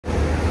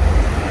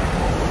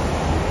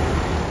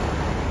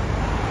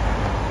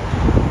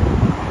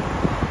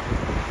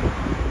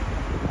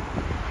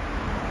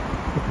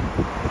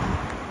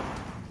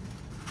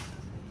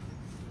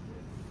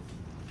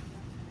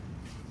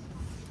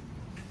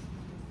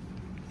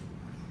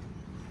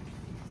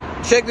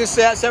Check this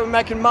out, so we're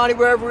making money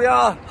wherever we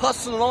are,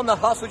 hustling on the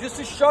hustle, just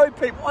to show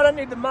people. I don't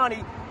need the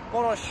money, but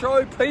I want to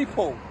show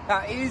people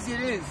how easy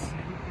it is.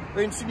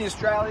 We're in Sydney,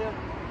 Australia,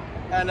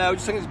 and we're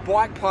just taking this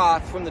bike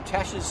path from the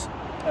Tasha's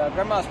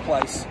grandma's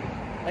place.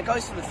 And it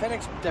goes to the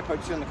FedEx depot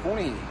just around the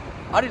corner here.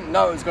 I didn't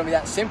know it was going to be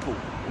that simple,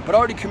 but I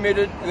already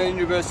committed and then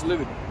Universal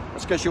delivered.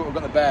 Let's go see what we've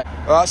got in the bag.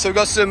 All right, so we've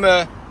got some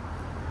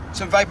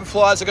vapor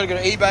flies. I've got to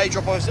go to eBay,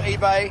 drop off to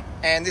eBay,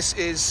 and this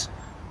is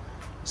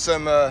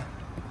some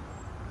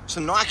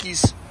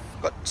Nikes.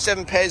 Got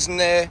 7 pairs in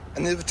there,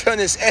 and they've returned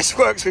this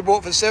S-Works we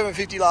bought for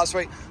 $7.50 last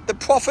week. The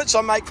profits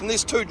I make from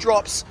these 2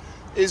 drops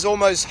is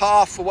almost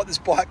half for what this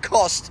bike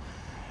cost.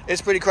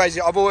 It's pretty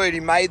crazy. I've already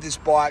made this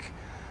bike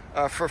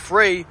for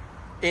free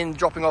in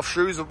dropping off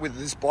shoes with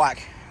this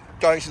bike,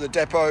 going to the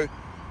depot,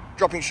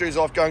 dropping shoes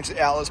off, going to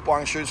the outlets,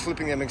 buying shoes,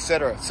 flipping them,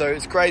 etc. So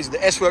it's crazy.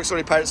 The S-Works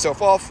already paid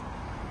itself off,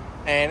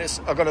 and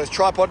I've got a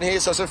tripod in here,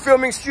 so it's a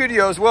filming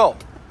studio as well.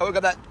 We've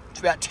got that. It's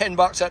about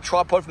 $10, that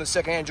tripod from the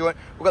second-hand joint.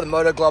 We've got the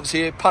moto gloves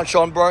here. Punch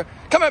on, bro.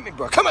 Come at me,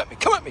 bro. Come at me.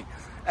 Come at me.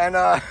 And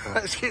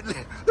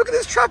look at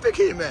this traffic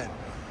here, man.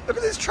 Look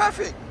at this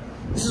traffic.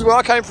 This is where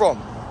I came from.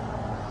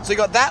 So you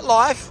got that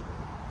life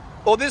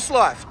or this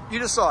life. You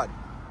decide.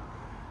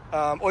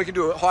 Or you can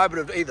do a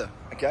hybrid of either,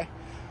 okay?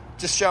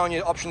 Just showing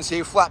you options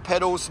here. Flat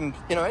pedals and,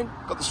 you know what I mean?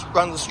 Got the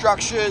run the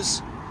structures.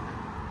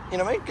 You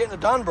know what I mean? Getting it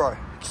done, bro.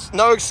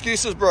 No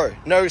excuses, bro.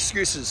 No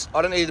excuses.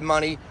 I don't need the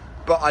money,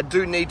 but I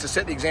do need to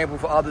set the example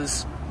for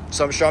others.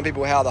 So I'm showing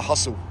people how to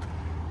hustle.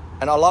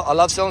 And I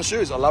love selling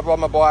shoes. I love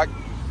riding my bike.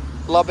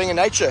 I love being in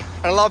nature.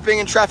 And I love being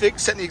in traffic,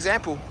 setting the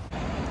example.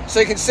 So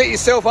you can set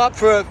yourself up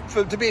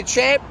to be a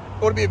champ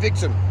or to be a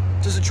victim.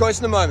 Just a choice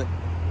in the moment,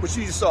 which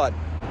you decide.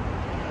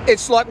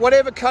 It's like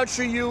whatever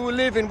country you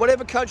live in,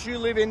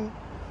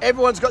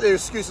 everyone's got their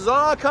excuses. Oh,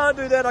 I can't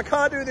do that. I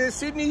can't do this.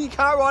 Sydney, you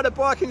can't ride a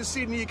bike in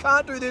Sydney. You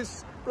can't do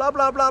this. Blah,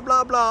 blah, blah,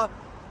 blah, blah.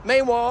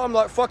 Meanwhile, I'm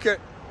like, fuck it.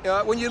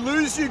 When you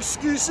lose your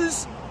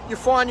excuses, you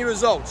find your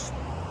results.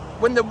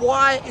 When the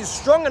why is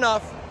strong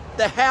enough,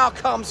 the how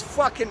comes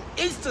fucking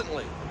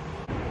instantly.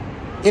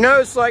 You know,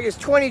 it's like, it's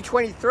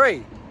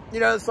 2023. You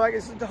know, it's like,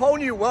 it's a whole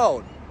new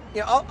world.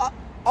 You know, I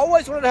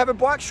always wanted to have a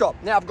bike shop.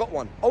 Now I've got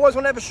one. I always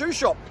wanted to have a shoe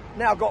shop.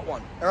 Now I've got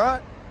one, all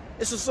right?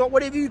 It's just like,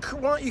 whatever you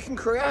want, you can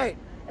create.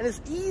 And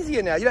it's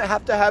easier now. You don't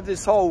have to have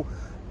this whole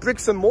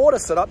bricks and mortar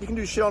set up. You can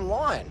do shit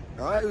online,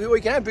 all right? Or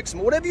you can have bricks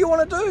and mortar, whatever you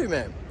want to do,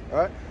 man, all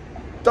right?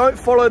 Don't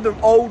follow the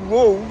old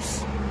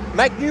rules,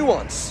 make new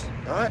ones,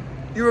 all right?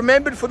 You're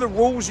remembered for the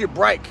rules you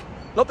break,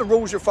 not the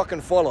rules you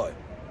fucking follow,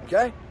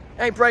 okay?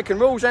 Ain't breaking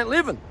rules, ain't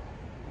living.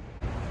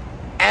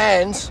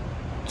 And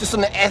just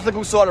on the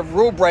ethical side of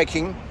rule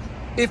breaking,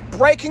 if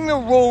breaking the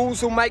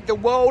rules will make the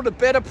world a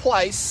better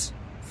place,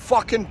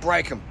 fucking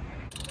break them.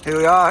 Here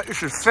we are,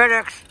 this is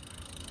FedEx.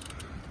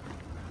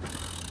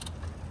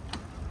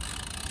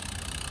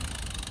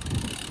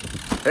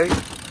 Hey.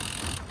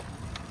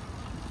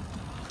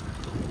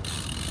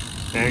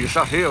 And just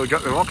up here, we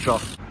got the rocks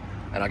off.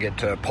 And I get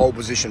pole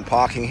position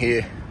parking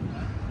here.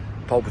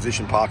 Pole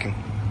position parking.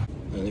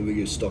 And then we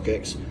go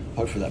StockX.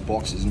 Hopefully that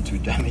box isn't too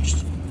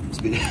damaged. It's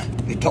a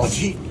bit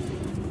dodgy.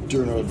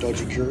 Doing all the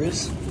dodgy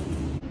couriers.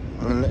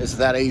 And it's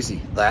that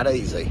easy, that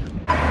easy.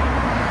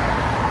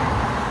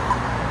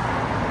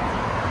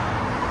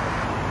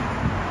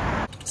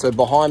 So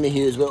behind me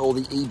here is where all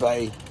the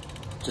eBay,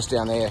 just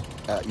down there,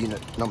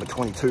 unit number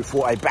 22,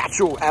 4A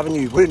Batchel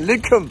Avenue. We're in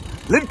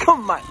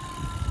Lidcombe, mate.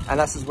 And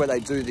this is where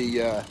they do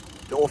the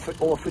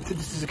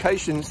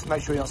authentications to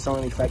make sure you're not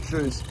selling any fake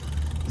shoes.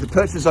 If the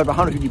purchase is over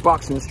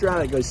 $150 in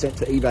Australia, it goes sent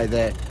to eBay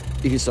there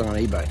if you're selling on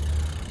eBay.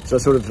 So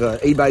sort of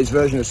eBay's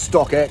version of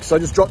StockX. So I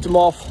just dropped them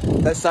off.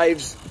 That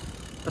saves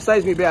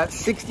me about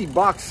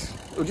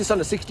 $60, or just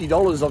under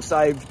 $60 I've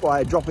saved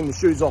by dropping the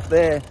shoes off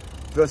there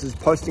versus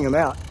posting them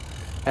out.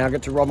 And I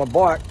get to ride my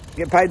bike,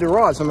 get paid to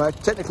ride. So I'm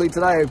technically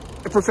today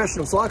a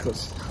professional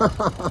cyclist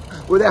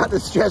without the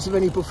stress of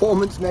any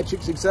performance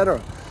metrics,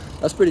 etc.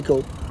 That's pretty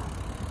cool.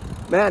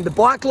 Man, the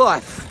bike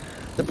life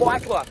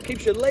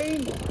keeps you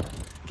lean,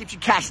 keeps you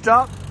cashed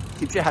up,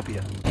 keeps you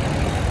happier.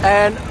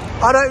 And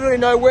I don't really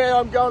know where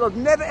I'm going. I've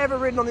never ever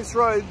ridden on this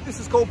road.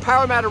 This is called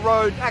Parramatta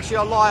Road. Actually,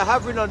 I lie, I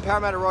have ridden on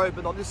Parramatta Road,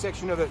 but not this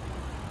section of it.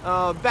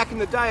 Back in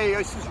the day, I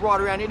used to just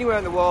ride around anywhere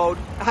in the world.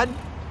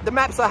 The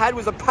maps I had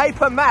was a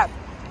paper map.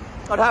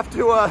 I'd have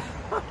to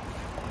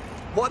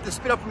wipe the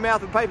spit up my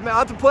mouth with a paper map. I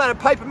had to pull out a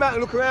paper map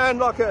and look around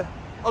like a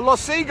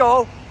lost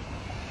seagull.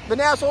 But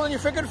now it's all on your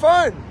freaking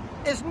phone.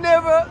 It's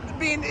never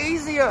been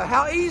easier.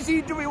 How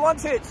easy do we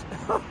want it?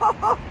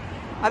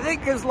 I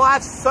think because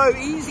life's so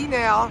easy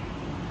now,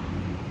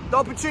 the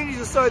opportunities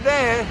are so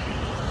there,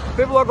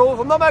 people are like, oh, if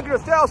I'm not making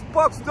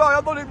 $1,000 a day,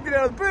 I'm not even getting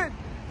out of bed.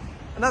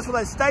 And that's when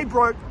they stay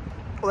broke,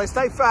 or they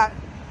stay fat,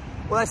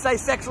 or they stay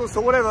sexless,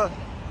 or whatever,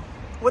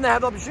 when they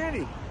have the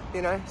opportunity,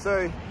 you know?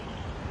 So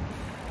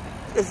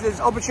there's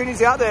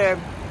opportunities out there,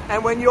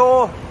 and when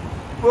you're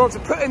willing to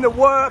put in the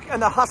work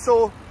and the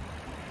hustle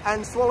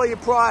and swallow your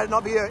pride and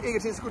not be an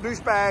egotistical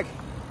douchebag,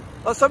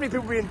 like so many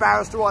people be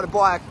embarrassed to ride a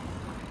bike,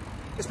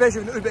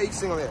 especially with an Uber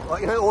Eats thing on there,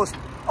 like, you know, or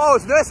oh,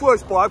 it's an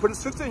S-Works bike, but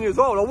it's 15 years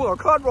old. I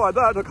can't ride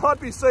that. I can't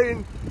be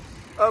seen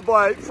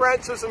by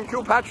Francis and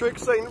Kilpatrick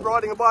seen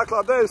riding a bike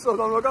like this. So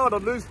oh my God,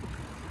 I'd lose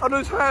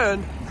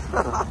hand.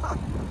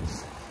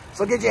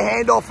 So get your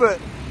hand off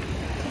it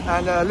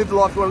and live the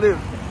life you want to live.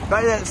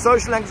 But yeah,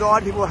 social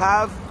anxiety people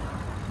have.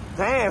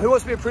 Damn, who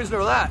wants to be a prisoner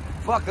of that?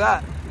 Fuck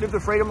that. Live the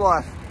freedom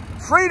life.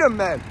 Freedom,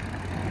 man.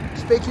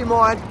 Speak your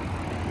mind.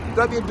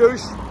 Don't be a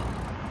douche.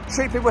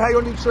 Treat people how you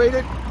want to be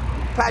treated.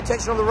 Pay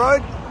attention on the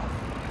road.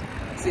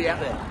 See you out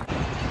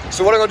there.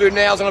 So what I'm gonna do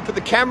now is I'm gonna put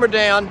the camera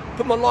down,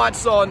 put my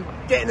lights on,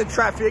 get in the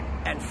traffic,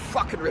 and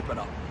fucking rip it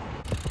up.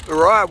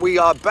 All right, we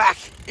are back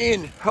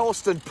in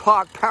Hurlstone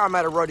Park,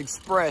 Parramatta Road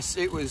Express.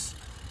 It was,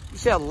 you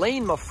see how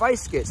lean my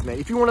face gets, man.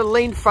 If you want a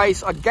lean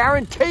face, I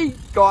guarantee,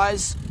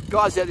 guys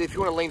out there, if you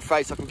want a lean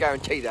face, I can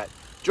guarantee that.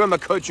 Join my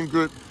coaching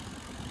group,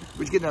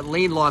 which is getting that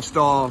lean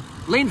lifestyle.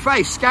 Lean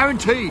face,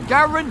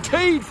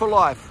 guaranteed for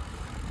life.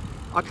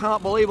 I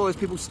can't believe all those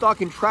people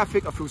stuck in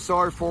traffic. I feel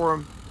sorry for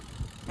them.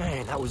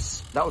 Man, that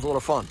was a lot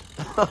of fun.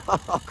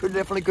 I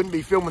definitely couldn't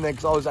be filming there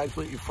because I was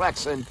absolutely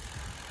flexing,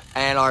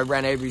 and I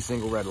ran every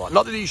single red light.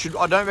 Not that you should,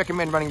 I don't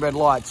recommend running red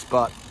lights,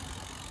 but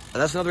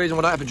that's another reason why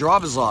I don't have a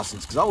driver's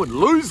license, because I would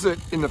lose it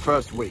in the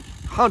first week,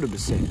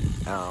 100%.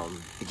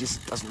 It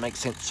just doesn't make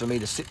sense for me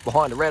to sit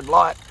behind a red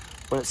light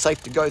when it's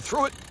safe to go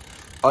through it,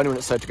 only when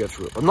it's safe to go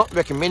through it. I'm not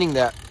recommending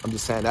that, I'm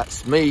just saying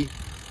that's me.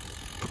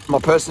 My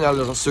personality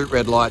doesn't suit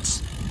red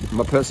lights.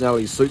 My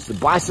personality suits the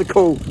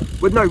bicycle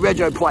with no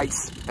rego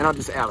plates, and I'm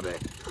just out of there.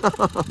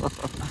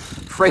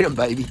 Freedom,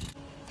 baby.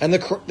 And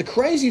the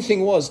crazy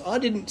thing was, I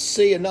didn't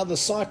see another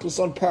cyclist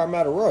on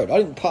Parramatta Road. I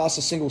didn't pass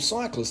a single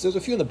cyclist. There was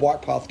a few on the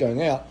bike path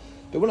going out,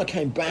 but when I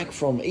came back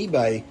from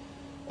eBay,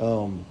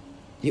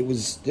 there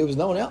was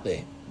no one out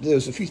there. There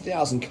was a few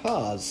thousand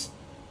cars.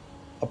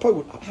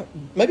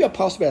 Maybe I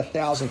passed about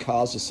 1,000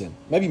 cars just then,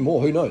 maybe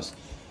more. Who knows?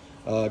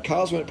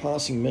 Cars weren't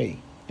passing me.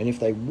 And if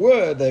they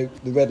were, the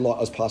red light, I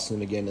was passing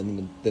them again,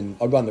 and then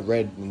I'd run the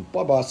red, and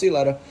bye-bye, see you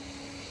later.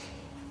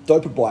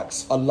 Doper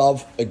bikes. I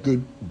love a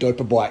good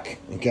doper bike,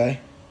 okay?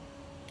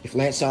 If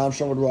Lance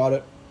Armstrong would ride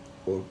it,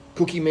 or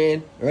Cookie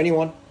Man, or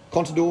anyone,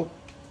 Contador,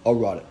 I'll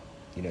ride it.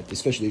 You know,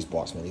 especially these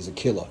bikes, man. These are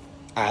killer.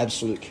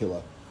 Absolute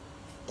killer.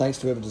 Thanks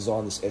to whoever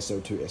designed this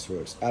SO2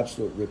 S-Works.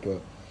 Absolute ripper.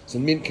 It's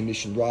in mint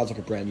condition, rides like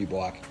a brand new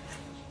bike.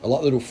 I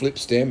like the little flip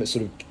stem. It's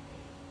sort of,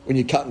 when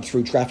you're cutting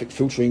through traffic,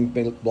 filtering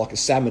like a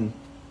salmon,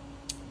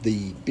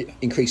 the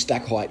increased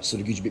stack height sort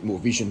of gives you a bit more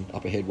vision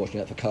up ahead,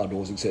 watching out for car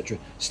doors, etc.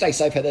 Stay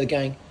safe out there,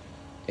 gang,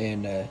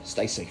 and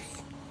stay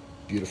safe.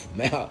 Beautiful.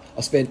 Now,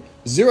 I spent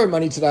zero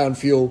money today on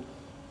fuel.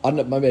 I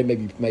don't know,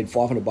 maybe made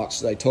 $500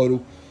 today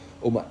total.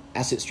 All my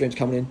asset streams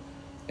coming in,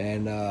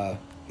 and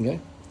you know,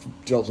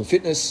 developed some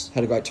fitness,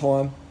 had a great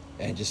time,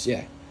 and just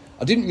yeah,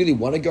 I didn't really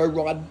want to go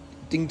riding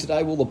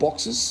today with all the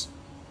boxes,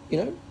 you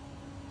know,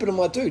 but I'm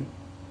like, dude,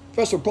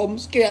 first world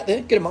problems, get out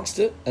there, get amongst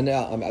it, and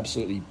now I'm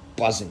absolutely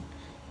buzzing.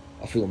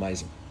 I feel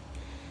amazing.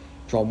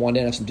 Try and wind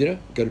down, have some dinner,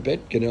 go to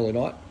bed, get an early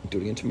night, and do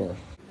it again tomorrow.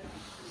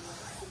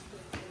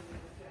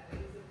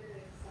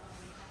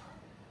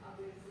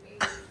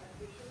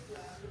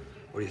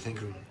 What do you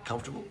think?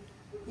 Comfortable?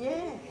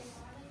 Yeah,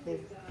 they're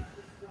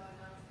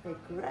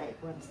great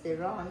once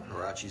they're on.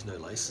 Huaraches, no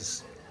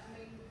laces.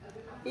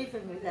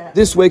 Even without.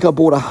 This week I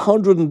bought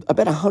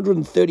about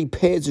 130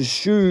 pairs of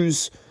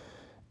shoes,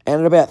 and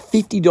at about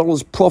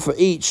 $50 profit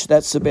each,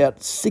 that's about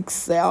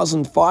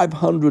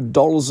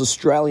 $6,500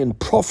 Australian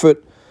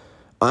profit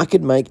I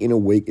could make in a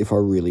week if I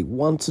really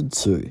wanted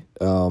to.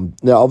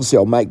 Now, obviously,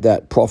 I'll make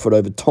that profit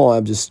over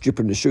time, just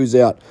stripping the shoes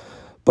out.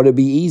 But it'd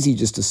be easy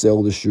just to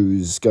sell the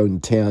shoes, go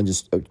in town,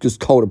 just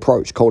cold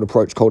approach,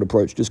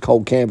 just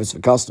cold canvas for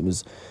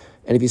customers.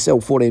 And if you sell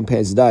 14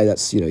 pairs a day,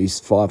 that's, you know,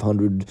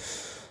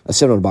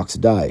 $700 a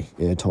day,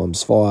 you know,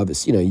 times 5.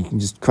 It's, you know, you can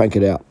just crank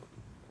it out.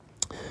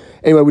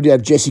 Anyway, we do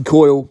have Jesse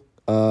Coyle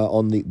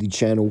on the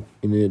channel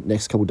in the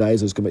next couple of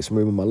days. I was going to make some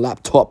room on my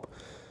laptop.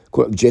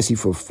 Caught up with Jesse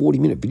for a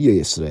 40-minute video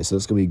yesterday, so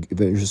that's going to be a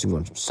very interesting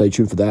one. Stay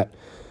tuned for that.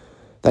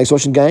 Thanks for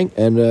watching, gang,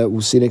 and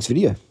we'll see you next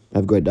video.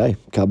 Have a great day.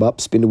 Carb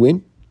up, spin to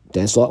win,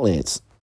 dance like Lance.